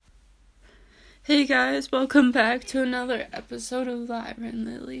Hey guys, welcome back to another episode of Lyra and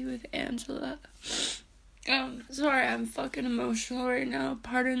Lily with Angela. Sorry, I'm fucking emotional right now.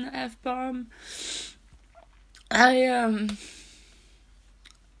 Pardon the F-bomb. I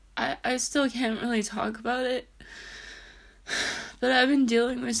still can't really talk about it. But I've been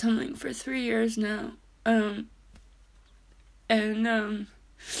dealing with something for 3 years now.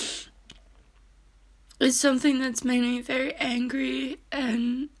 It's something that's made me very angry,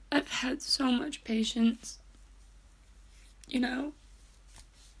 and I've had so much patience. You know?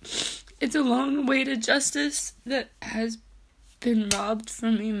 It's a long-awaited justice that has been robbed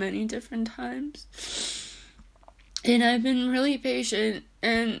from me many different times. And I've been really patient,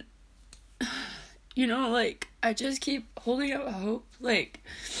 and, I just keep holding out hope, that,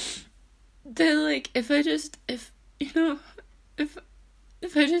 if I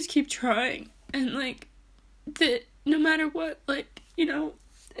just keep trying, and, that no matter what,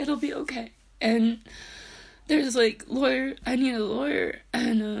 it'll be okay. And there's, I need a lawyer,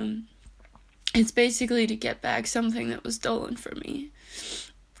 and, it's basically to get back something that was stolen from me.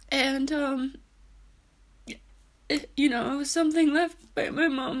 And, it was something left by my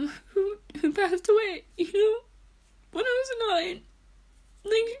mom who passed away, when I was 9.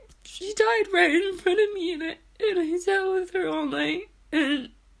 She died right in front of me, and I sat with her all night, and,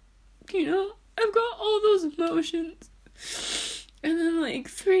 I've got all those emotions. And then,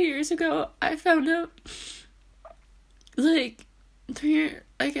 3 years ago, I found out,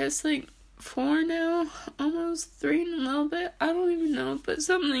 4 now, almost 3 in a little bit, I don't even know, but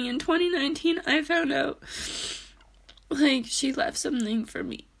something in 2019, I found out, she left something for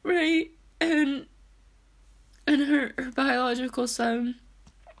me, right? And her biological son,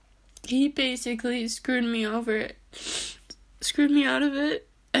 he basically screwed me out of it,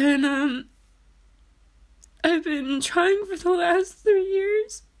 and, I've been trying for the last 3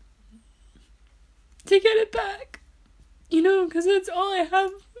 years to get it back, because that's all I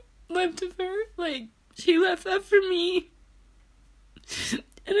have left of her. She left that for me,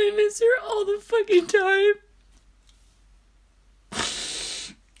 and I miss her all the fucking time.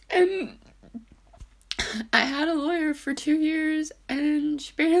 And I had a lawyer for 2 years, and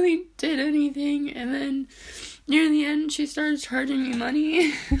she barely did anything, and then near the end, she started charging me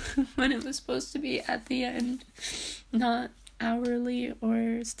money when it was supposed to be at the end, not hourly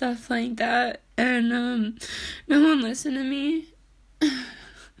or stuff like that, and, no one listened to me.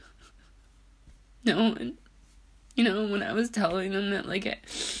 No one. When I was telling them that,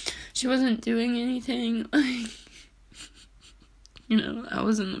 she wasn't doing anything, I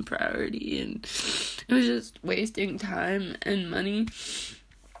wasn't the priority, and it was just wasting time and money.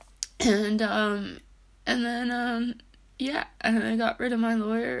 And then, and I got rid of my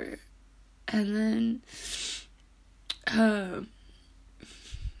lawyer, and then,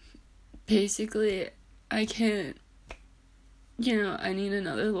 basically, I can't, I need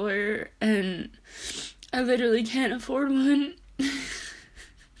another lawyer, and I literally can't afford one,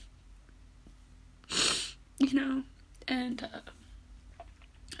 and,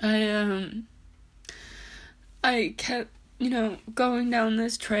 I kept, going down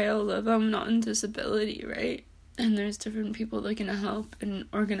this trail of I'm not in disability, right? And there's different people looking to help and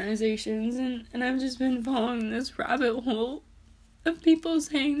organizations, and I've just been following this rabbit hole of people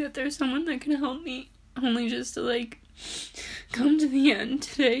saying that there's someone that can help me, only just to, come to the end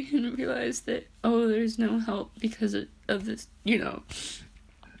today and realize that, there's no help because of this,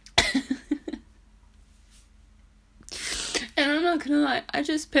 And I'm not gonna lie, I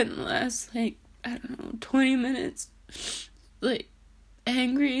just spent the last, 20 minutes,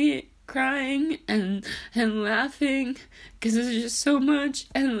 angry, crying, and laughing, because it's just so much,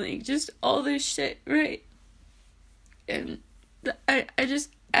 and, just all this shit, right? And I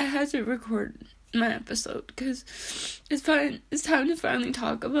had to record my episode, because it's time to finally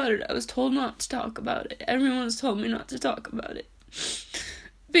talk about it. I was told not to talk about it. Everyone's told me not to talk about it.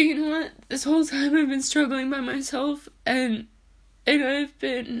 But you know what? This whole time I've been struggling by myself, and I've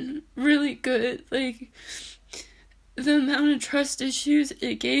been really good. The amount of trust issues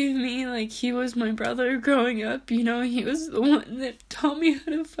it gave me, he was my brother growing up, he was the one that taught me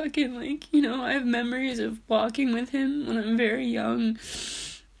how to fucking, I have memories of walking with him when I'm very young,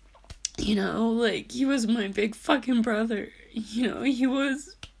 he was my big fucking brother, he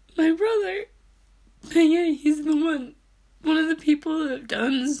was my brother, but yeah, he's the one of the people that have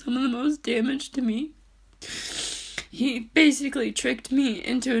done some of the most damage to me. He basically tricked me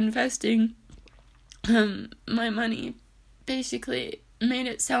into investing my money, basically made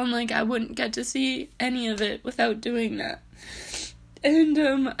it sound like I wouldn't get to see any of it without doing that. And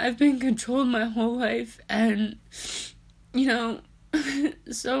I've been controlled my whole life, and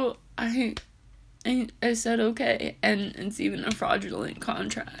so I I said okay, and it's even a fraudulent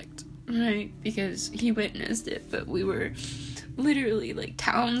contract, right? Because he witnessed it, but we were literally like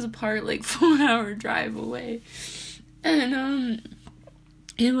towns apart, like 4-hour drive away. And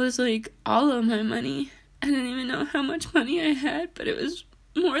it was like all of my money. I didn't even know how much money I had, but it was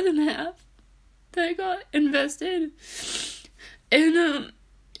more than half that I got invested. And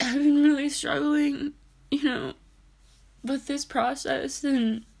I've been really struggling, with this process,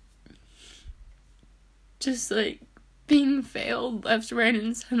 and just like being failed left, right,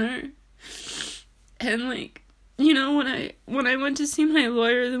 and center. And like, when I went to see my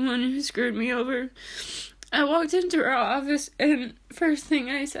lawyer, the one who screwed me over, I walked into her office, and first thing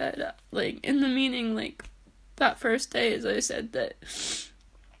I said, like in the meeting, like that first day, is I said that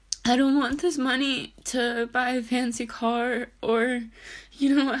I don't want this money to buy a fancy car or,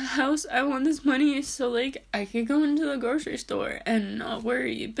 a house. I want this money so, like, I could go into the grocery store and not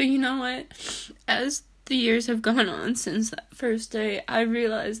worry. But you know what? As the years have gone on since that first day, I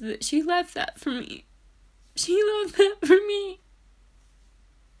realized that she left that for me. She left that for me.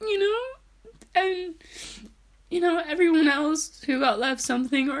 And, everyone else who got left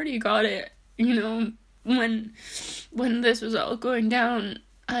something already got it. When this was all going down,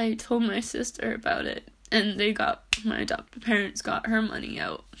 I told my sister about it, and my adopted parents got her money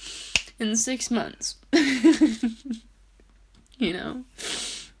out in 6 months. And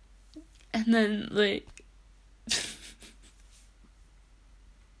then, like,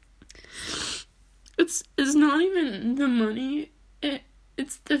 it's not even the money,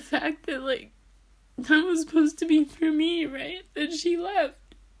 it's the fact that, like, that was supposed to be for me, right? That she left,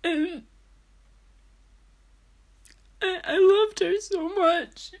 and I loved her so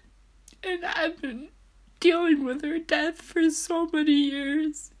much, and I've been dealing with her death for so many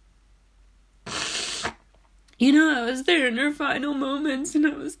years. I was there in her final moments, and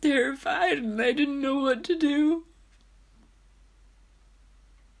I was terrified, and I didn't know what to do.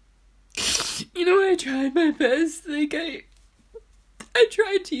 I tried my best. Like, I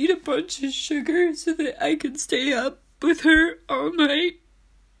tried to eat a bunch of sugar so that I could stay up with her all night,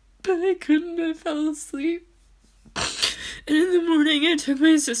 but I couldn't. I fell asleep. And in the morning, I took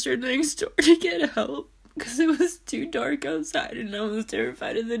my sister next door to get help because it was too dark outside, and I was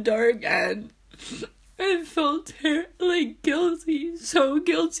terrified of the dark, and I felt guilty, so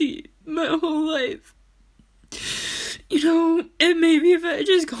guilty my whole life. And maybe if I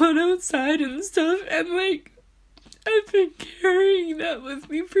just gone outside and stuff, and I've been carrying that with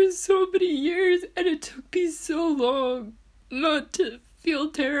me for so many years, and it took me so long not to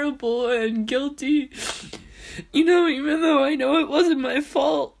feel terrible and guilty. Even though I know it wasn't my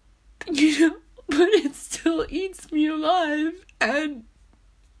fault, but it still eats me alive, and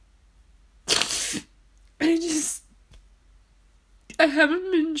I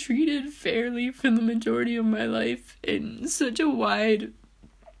haven't been treated fairly for the majority of my life in such a wide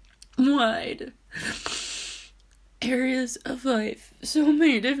areas of life. So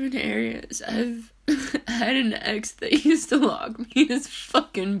many different areas. I've had an ex that used to lock me in his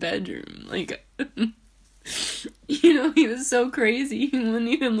fucking bedroom. He was so crazy, he wouldn't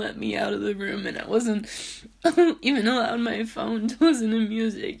even let me out of the room, and I wasn't even allowed my phone to listen to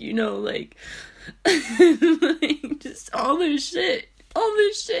music, just all this shit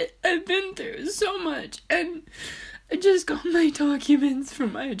I've been through so much, and I just got my documents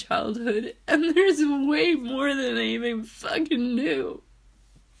from my childhood, and there's way more than I even fucking knew.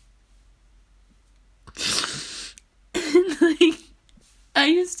 And I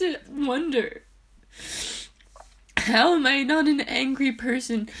used to wonder, how am I not an angry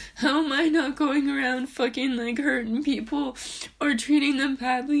person? How am I not going around fucking hurting people or treating them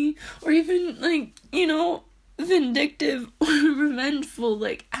badly or even vindictive or revengeful?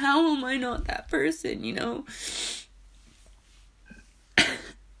 How am I not that person,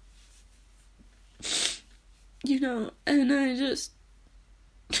 And I just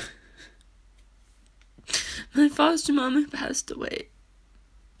my foster mom had passed away.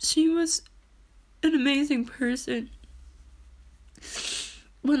 She was an amazing person.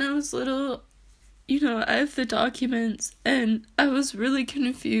 When I was little, I have the documents, and I was really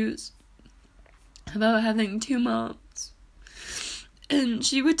confused about having 2 moms. And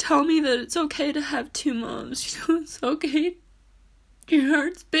she would tell me that it's okay to have 2 moms. It's okay. Your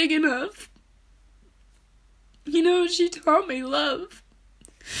heart's big enough. She taught me love.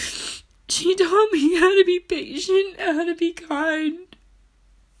 She taught me how to be patient, how to be kind,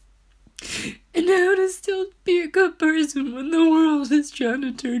 and how to still be a good person when the world is trying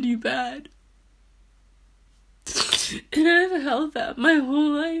to turn you bad. And I've held that my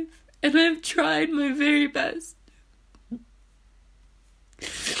whole life, and I've tried my very best.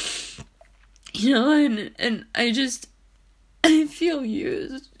 you know, and I feel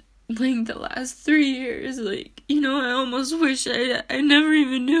used, like, the last 3 years, like, you know, I almost wish I never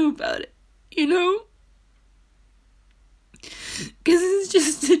even knew about it, you know? Because it's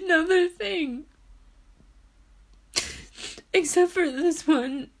just another thing. Except for this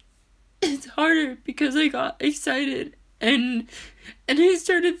one, it's harder because I got excited and I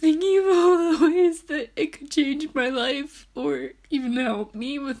started thinking of all the ways that it could change my life or even help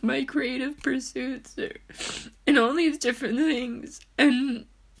me with my creative pursuits and all these different things. And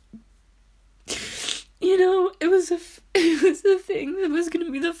you know, it was a thing that was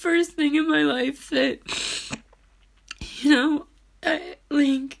gonna be the first thing in my life that, you know, I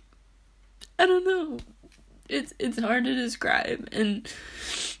don't know. It's hard to describe, and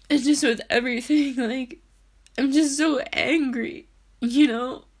it's just with everything, like, I'm just so angry, you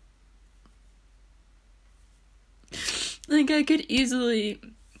know? Like, I could easily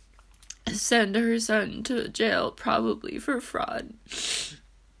send her son to jail, probably for fraud,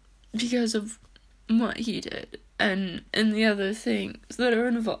 because of what he did, and the other things that are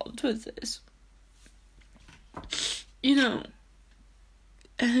involved with this. You know?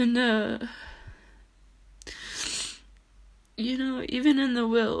 And, you know, even in the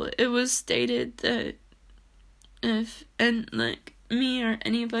will, it was stated that if, and like, me or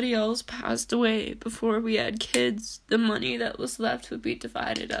anybody else passed away before we had kids, the money that was left would be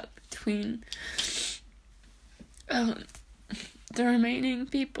divided up between the remaining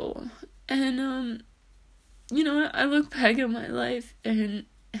people. And, you know, I look back at my life and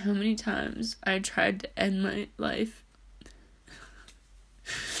how many times I tried to end my life.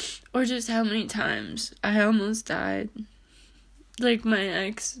 Or just how many times I almost died. Like my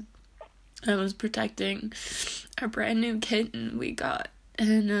ex, I was protecting a brand new kitten we got,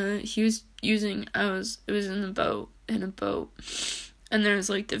 and he was using, it was in a boat, and there was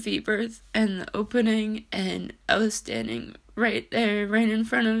like the V-berth and the opening, and I was standing right there, right in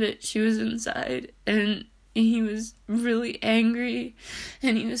front of it. She was inside, and he was really angry,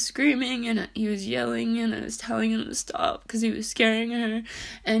 and he was screaming, and he was yelling, and I was telling him to stop, because he was scaring her,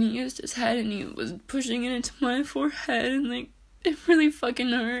 and he used his head, and he was pushing it into my forehead, and like, it really fucking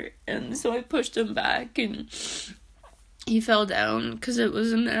hurt. And so I pushed him back, and he fell down because it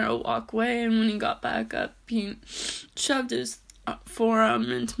was a narrow walkway, and when he got back up, he shoved his forearm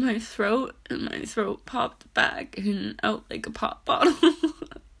into my throat, and my throat popped back and out like a pop bottle.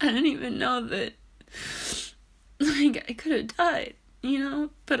 I didn't even know that, like, I could have died, you know,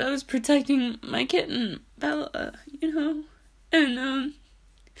 but I was protecting my kitten, Bella, you know, and,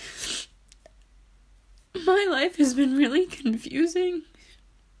 my life has been really confusing,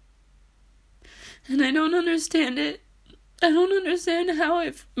 and I don't understand it. I don't understand how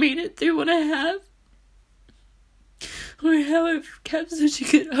I've made it through what I have, or how I've kept such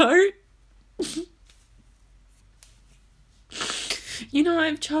a good heart. You know,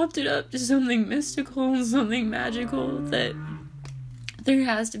 I've chopped it up to something mystical and something magical, that there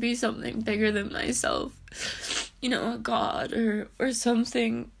has to be something bigger than myself, you know, a god or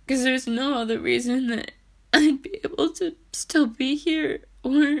something, because there's no other reason that I'd be able to still be here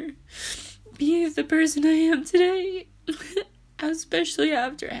or be the person I am today, especially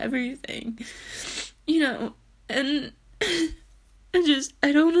after everything, you know, and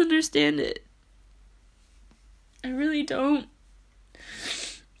I don't understand it. I really don't.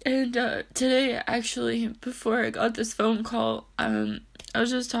 And today, actually, before I got this phone call, I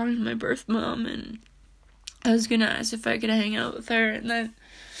was just talking to my birth mom, and I was gonna ask if I could hang out with her, and then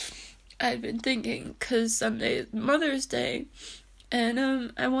I'd been thinking, because Sunday is Mother's Day,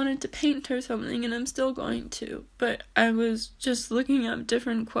 and I wanted to paint her something, and I'm still going to, but I was just looking up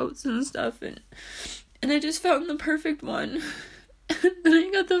different quotes and stuff, and I just found the perfect one. And then I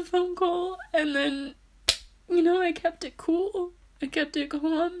got the phone call, and then, you know, I kept it cool. I kept it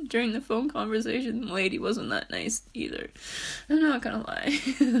calm during the phone conversation. The lady wasn't that nice either. I'm not gonna lie.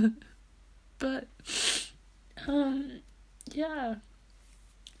 But, yeah.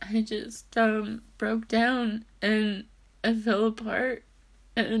 I just, broke down, and I fell apart,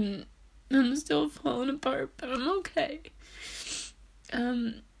 and I'm still falling apart, but I'm okay.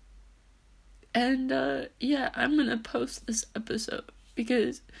 Yeah, I'm gonna post this episode,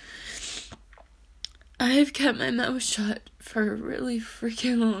 because I've kept my mouth shut for a really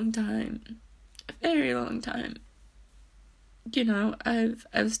freaking long time. A very long time. You know, I've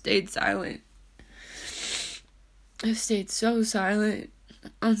stayed silent. I've stayed so silent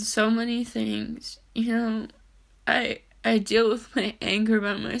on so many things. You know, I deal with my anger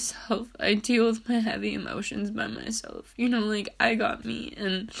by myself. I deal with my heavy emotions by myself. You know, like, I got me,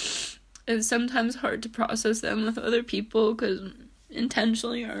 and it's sometimes hard to process them with other people, because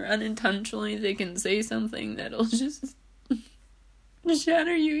intentionally or unintentionally, they can say something that'll just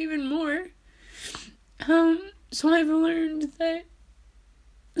shatter you even more. So I've learned that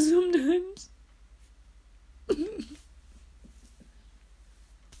sometimes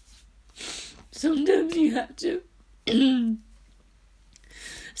you have to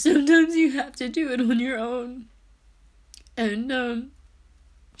sometimes you have to do it on your own. And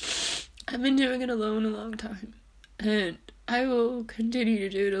I've been doing it alone a long time, and I will continue to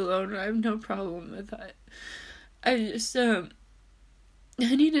do it alone. I have no problem with that. I just I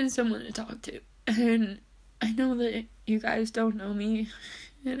needed someone to talk to, and I know that you guys don't know me,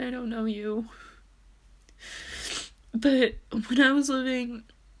 and I don't know you, but when I was living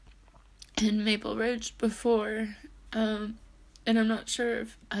in Maple Ridge before, and I'm not sure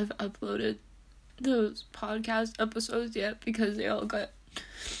if I've uploaded those podcast episodes yet because they all got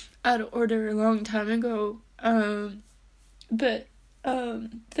out of order a long time ago, but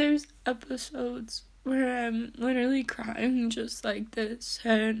there's episodes where I'm literally crying just like this,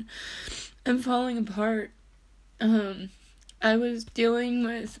 and I'm falling apart. I was dealing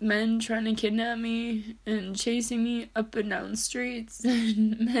with men trying to kidnap me and chasing me up and down streets,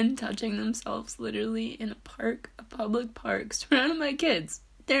 and men touching themselves literally in a public park, surrounded by kids,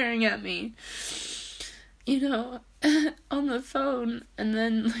 staring at me, on the phone, and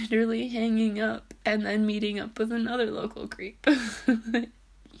then literally hanging up, and then meeting up with another local creep.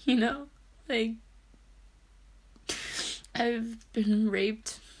 I've been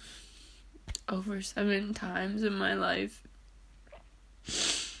raped over 7 times in my life.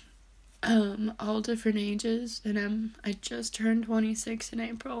 All different ages, and I just turned 26 in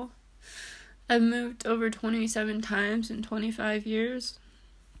April. I've moved over 27 times in 25 years.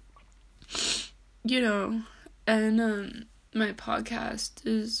 And my podcast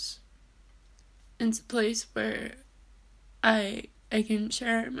it's a place where I can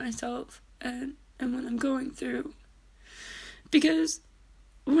share myself and what I'm going through. Because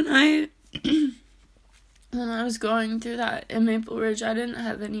when I was going through that in Maple Ridge, I didn't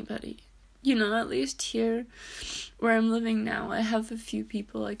have anybody. At least here where I'm living now, I have a few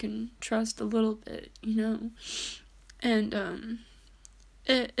people I can trust a little bit, And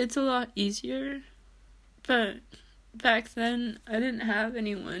it's a lot easier. But back then, I didn't have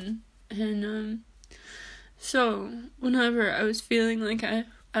anyone. And so whenever I was feeling like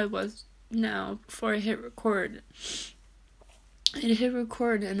I was now, before I hit record, I'd hit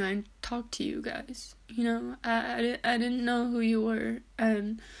record and I'd talk to you guys. I didn't know who you were,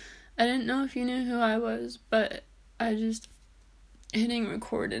 and I didn't know if you knew who I was, but I just hitting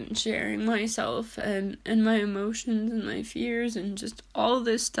record and sharing myself and my emotions and my fears and just all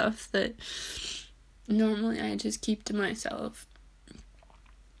this stuff that normally I just keep to myself.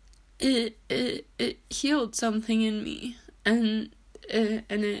 It healed something in me, and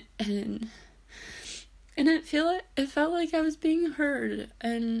it felt like I was being heard,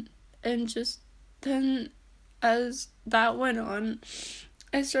 and just then, as that went on,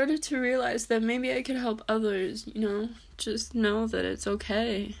 I started to realize that maybe I could help others, just know that it's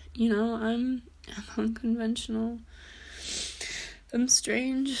okay. I'm unconventional. I'm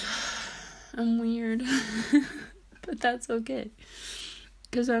strange. I'm weird. But that's okay.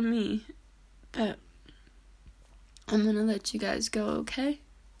 Because I'm me. But I'm gonna let you guys go, okay?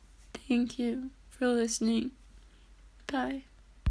 Thank you for listening. Bye.